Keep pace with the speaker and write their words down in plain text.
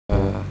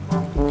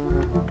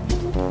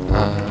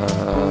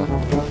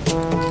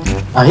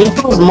I hate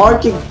those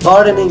market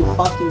gardening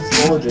fucking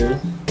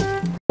soldiers.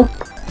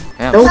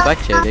 Yeah, I'm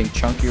spectating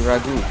Chunky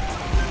Ragu.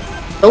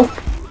 Nope.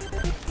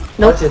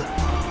 Watch it.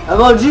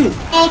 MLG!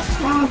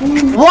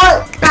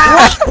 What?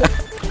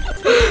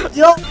 What?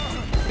 Yo!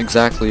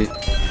 Exactly.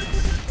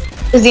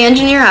 Is the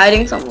engineer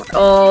hiding somewhere?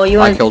 Oh, you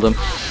I went, killed him.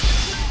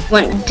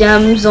 went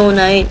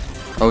Demzonite.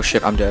 Oh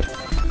shit, I'm dead.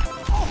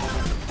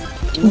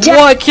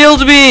 What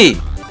killed me?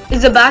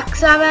 Is the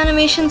backstab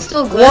animation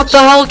still glitched? What the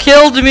hell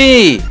killed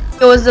me?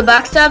 Yo, is the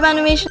backstab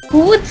animation?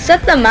 Who would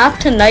set the map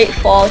to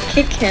nightfall?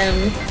 Kick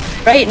him.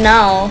 Right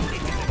now.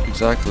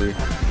 Exactly.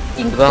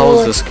 Who the hell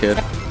is this kid?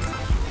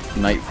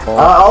 Nightfall.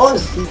 I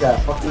always see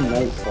that fucking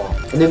nightfall.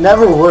 And it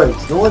never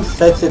works. No one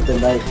sets it to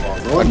nightfall.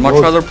 No I'd one much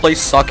knows. rather play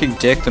sucking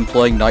dick than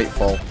playing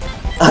Nightfall.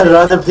 I'd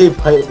rather play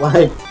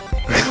Pipeline.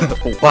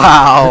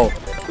 Wow.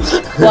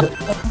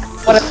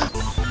 What a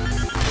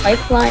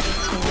pipeline.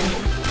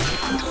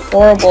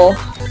 Horrible.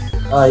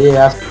 Oh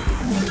yeah.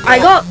 I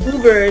got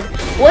Ubered.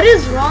 What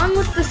is wrong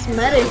with this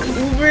medic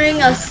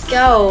Ubering a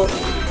scout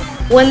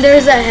when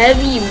there's a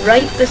heavy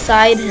right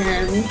beside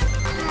him?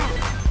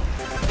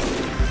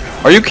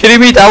 Are you kidding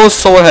me? That was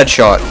so a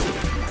headshot.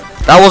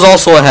 That was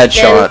also a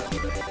headshot.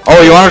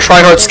 Oh, you want to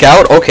try hard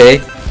scout?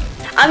 Okay.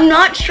 I'm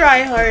not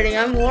tryharding.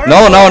 I'm horrible.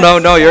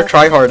 No, you're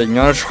tryharding. You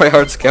want to try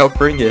hard scout?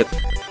 Bring it.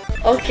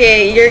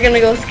 Okay, you're gonna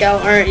go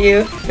scout, aren't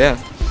you? Yeah.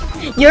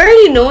 You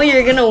already know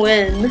you're gonna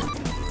win.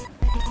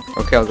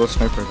 Okay, I'll go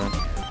sniper then.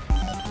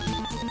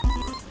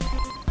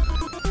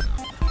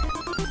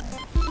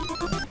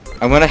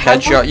 I'm gonna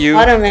headshot you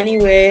Bottom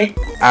anyway.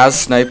 as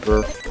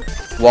sniper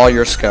while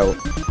you're scout.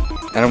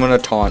 And I'm gonna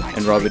taunt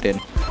and rub it in.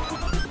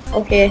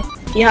 Okay.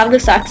 Do you have the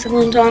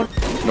saxophone taunt?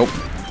 Nope.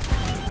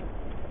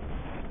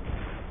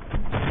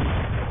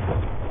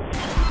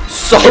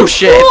 So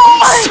shit!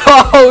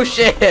 So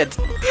shit!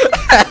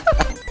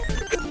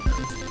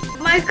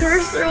 My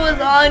cursor was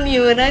on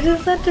you and I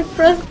just had to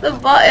press the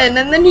button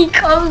and then he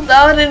comes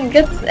out and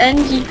gets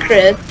NG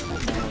crit.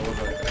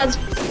 That's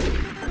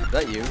Is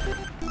that you?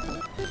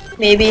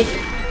 maybe.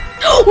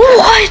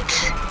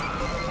 What?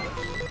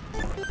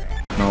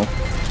 No.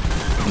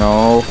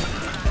 No.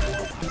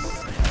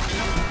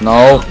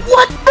 No.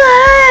 What the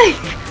heck?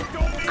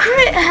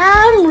 Crit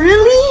ham,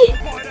 really?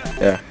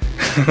 Yeah.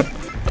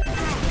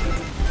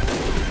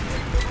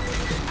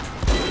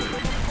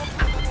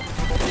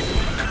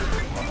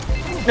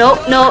 No,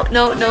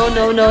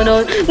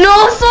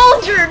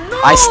 soldier, no!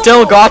 I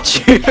still got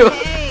you!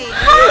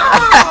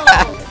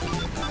 How?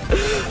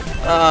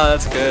 Ah,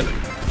 that's good.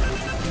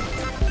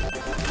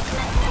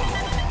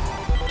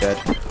 Dead.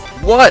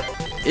 What?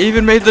 It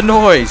even made the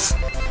noise!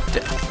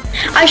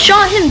 I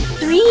shot him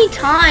 3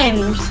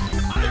 times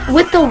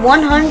with the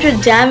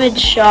 100 damage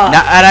shot.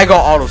 And I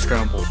got auto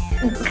scrambled.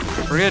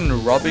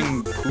 Friggin'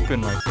 rubbing poop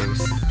in my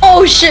face.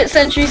 Oh shit,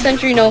 sentry,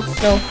 no.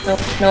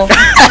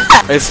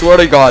 I swear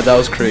to God, that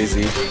was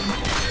crazy.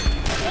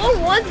 What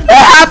was It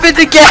that? happened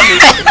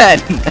again!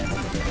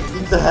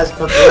 Pizza has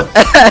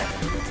pepperoni.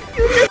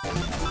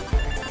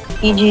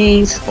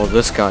 GG's. Oh,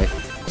 this guy.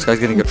 This guy's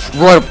gonna get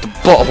right up the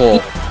butthole.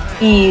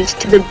 GG's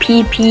to the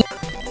PP.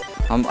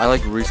 I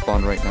like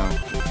respawn right now.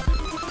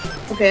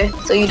 Okay,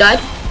 so you died?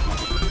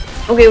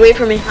 Okay, wait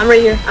for me. I'm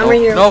right here. I'm right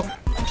here. No.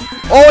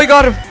 Oh, I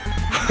got him!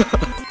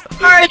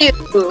 Where are you?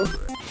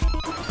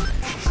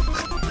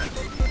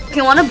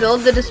 Okay, wanna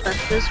build the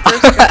dispensers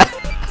first?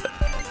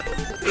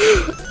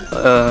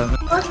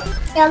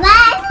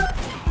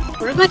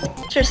 What is my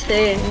sister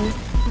saying?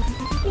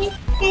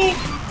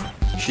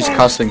 She's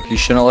cussing. You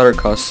shouldn't let her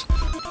cuss.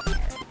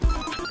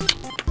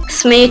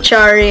 Smeech,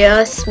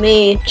 Aria,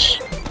 Smeech.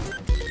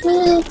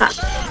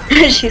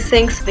 She's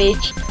saying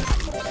Smeech.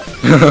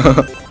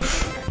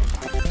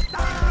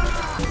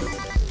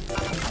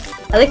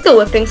 I like the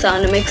whipping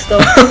sound it makes though.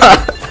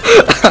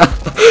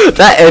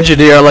 That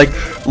engineer like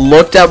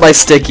looked at my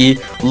sticky,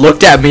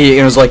 looked at me,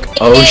 and was like,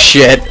 "Oh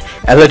shit,"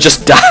 and then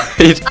just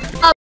died.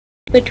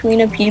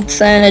 Between a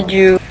pizza and a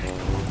Jew.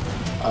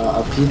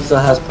 A pizza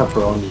has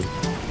pepperoni.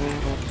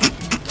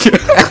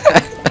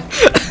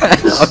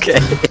 Okay.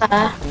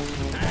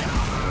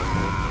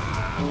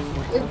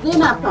 It's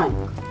dinner time.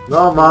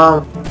 No,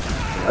 Mom.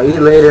 I'll eat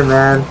later,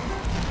 man.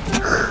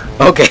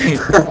 Okay.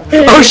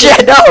 Oh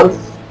shit, no!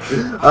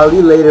 I'll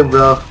eat later,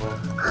 bro.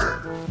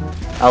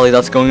 Ali,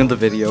 that's going in the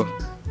video.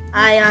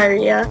 Hi,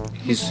 Aria.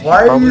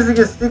 Why are you using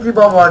a sticky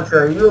bomb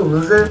launcher? Are you a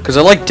loser? Cause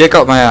I like dick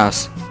up my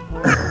ass.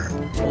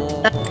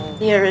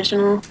 The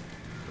original.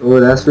 Oh,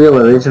 that's real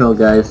original,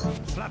 guys.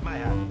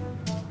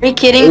 Are you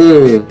kidding?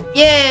 Hey,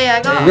 Yeah,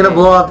 I got you're gonna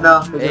blow up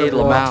now. You're Hey,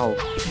 gonna blow up.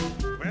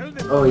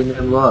 Lamau. Oh, you're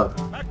gonna blow up.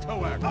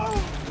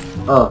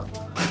 Oh.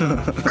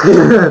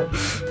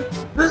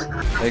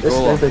 Hey, This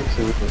go. sniper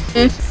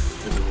is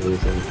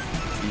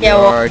Yeah,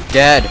 You well- are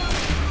dead.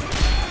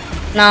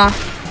 Nah,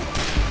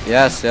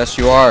 Yes,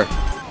 you are.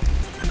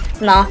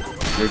 nah,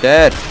 You're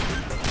dead.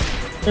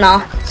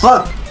 nah.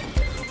 Fuck!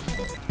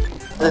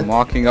 I'm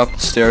walking up the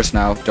stairs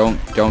now. Don't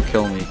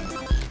kill me.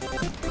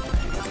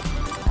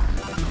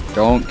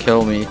 Don't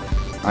kill me.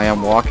 I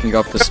am walking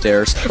up the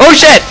stairs. Oh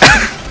shit!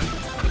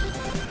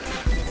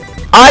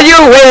 Are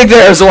you waiting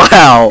there as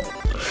well?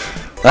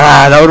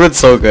 Ah, that would've been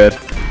so good.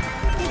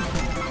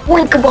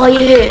 Wank above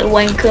your head,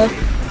 wanker.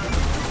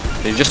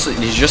 Did you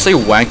just say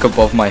wank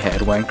above my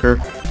head, wanker?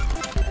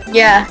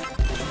 Yeah.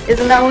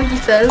 Isn't that what he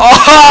says?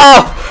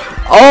 Oh!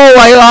 Oh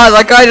my god,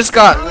 that guy just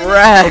got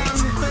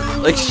wrecked.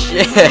 Like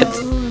shit.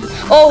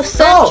 Oh,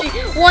 sentry!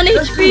 1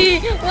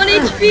 HP! 1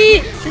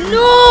 HP!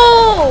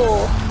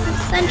 No! The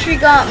sentry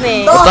got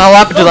me. What the hell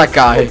happened to that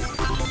guy?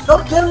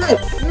 Don't kill me!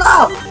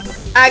 No!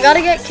 I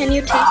gotta get, can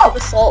you take up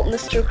assault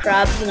Mr.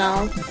 Krabs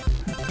now?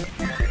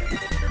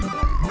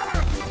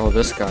 Oh,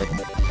 this guy.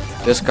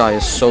 This guy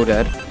is so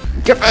dead.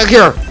 Get back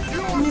here!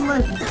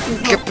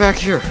 Get back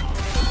here!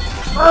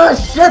 Oh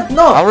shit,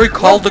 no! I already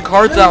called the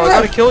cards out, I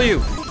gotta kill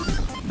you!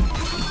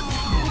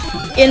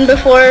 In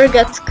before it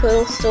gets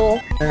kill stole.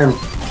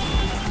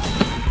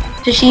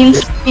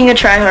 Tashin's being a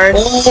tryhard.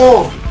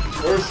 Oh!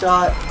 Air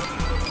shot.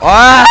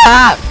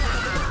 Ah!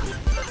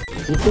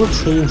 People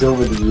change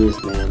over the years,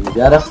 man. You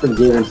gotta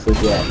forgive and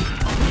forget.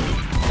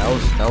 That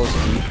was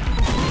deep.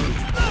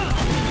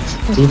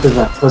 Deep as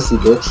my pussy,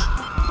 bitch.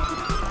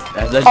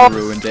 And then you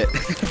ruined it.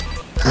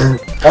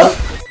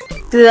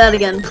 Do that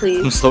again, I'm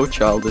please. so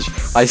childish.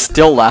 I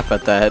still laugh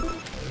at that.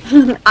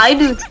 I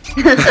do.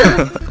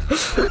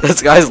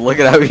 This guy's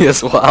looking at me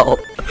as well.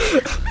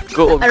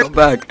 Go, come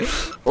back.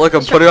 Look,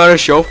 I'm putting on a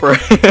show for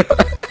him.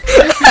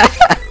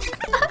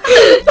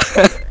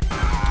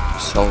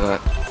 Sell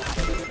that.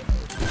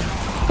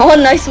 Oh,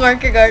 nice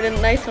market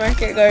garden. Nice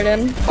market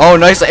garden. Oh,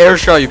 nice air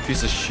shot, you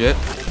piece of shit.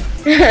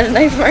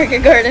 Nice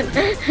market garden.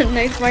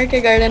 Nice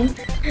market garden.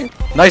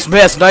 Nice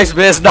miss, nice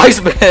miss, nice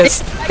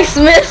miss. Nice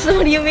miss.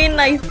 What do you mean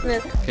nice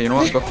miss? Okay, you know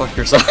what? Go fuck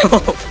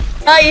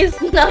yourself.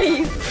 Nice,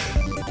 nice.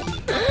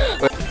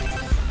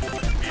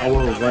 I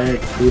will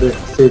rank 2 to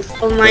 6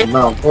 Oh my.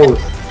 amount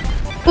post.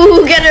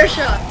 Ooh, get her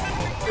shot.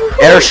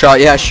 Air shot,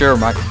 yeah, sure,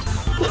 Mike.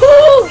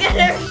 Ooh, get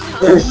her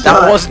shot. Air That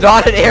shot. was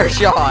not an air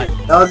shot.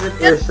 That was an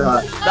air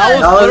shot. That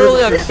was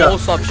literally a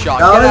close-up shot.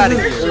 Get out That of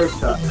was an here. air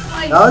shot.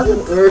 That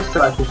was an air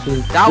shot,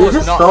 Tashin. That You're was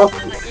just not- salty.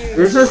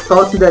 You're just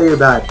salty that you're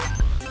bad.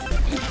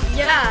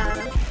 Yeah.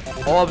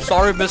 Oh, I'm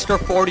sorry, Mr.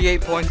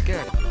 48 points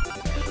get.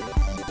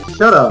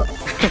 Shut up.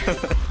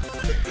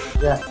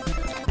 Yeah.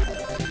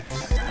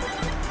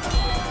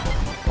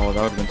 Oh,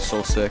 that would've been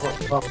so sick.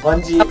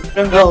 Bungie.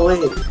 No, wait.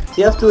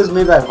 TF2 is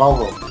made by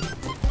Volvo.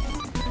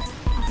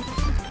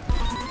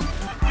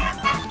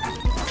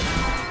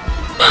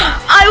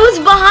 I was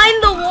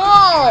behind the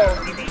wall.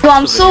 Bro,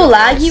 I'm so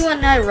laggy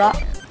when I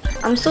rock.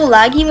 I'm so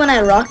laggy when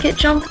I rocket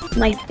jump.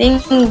 My thing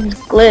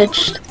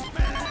glitched.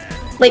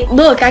 Like,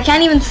 look, I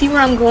can't even see where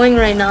I'm going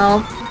right now.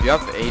 You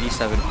have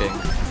 87 ping.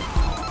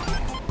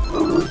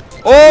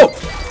 Oh!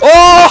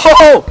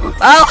 Oh!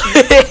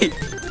 Ali!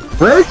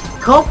 Where'd you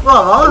come from?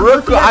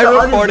 I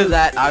recorded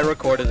that. I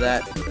recorded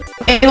that.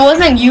 It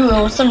wasn't you.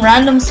 It was some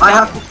random I spot.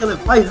 have to kill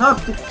him. I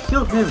have to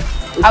kill him.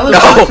 It's I was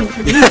watching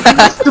you.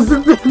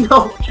 Stupid bitch. No.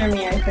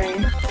 Me, I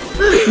think.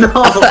 No.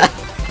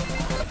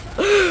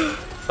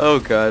 Oh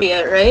god.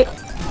 Yeah, right?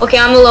 Okay,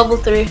 I'm a level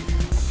 3.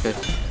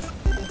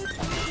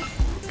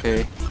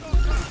 Okay.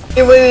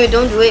 Here, wait,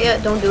 don't do it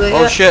yet. Don't do it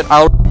Oh yet. shit,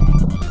 I'll...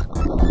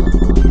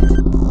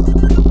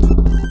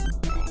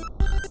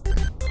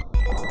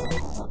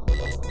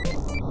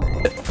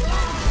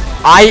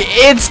 I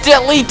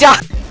instantly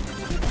died!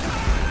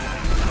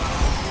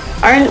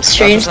 Aren't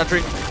strange. That's a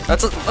sentry.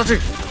 That's a sentry.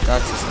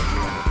 That's a sentry.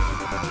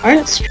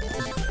 Aren't strange.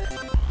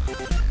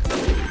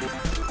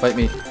 Fight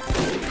me.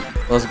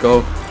 Let's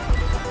go.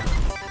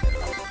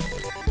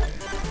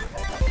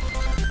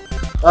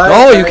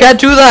 No, you can't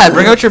do that!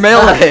 Bring out your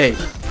melee!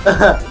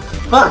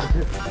 Fuck.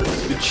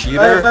 You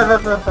cheater!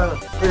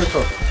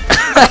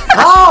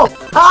 How?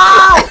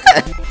 How?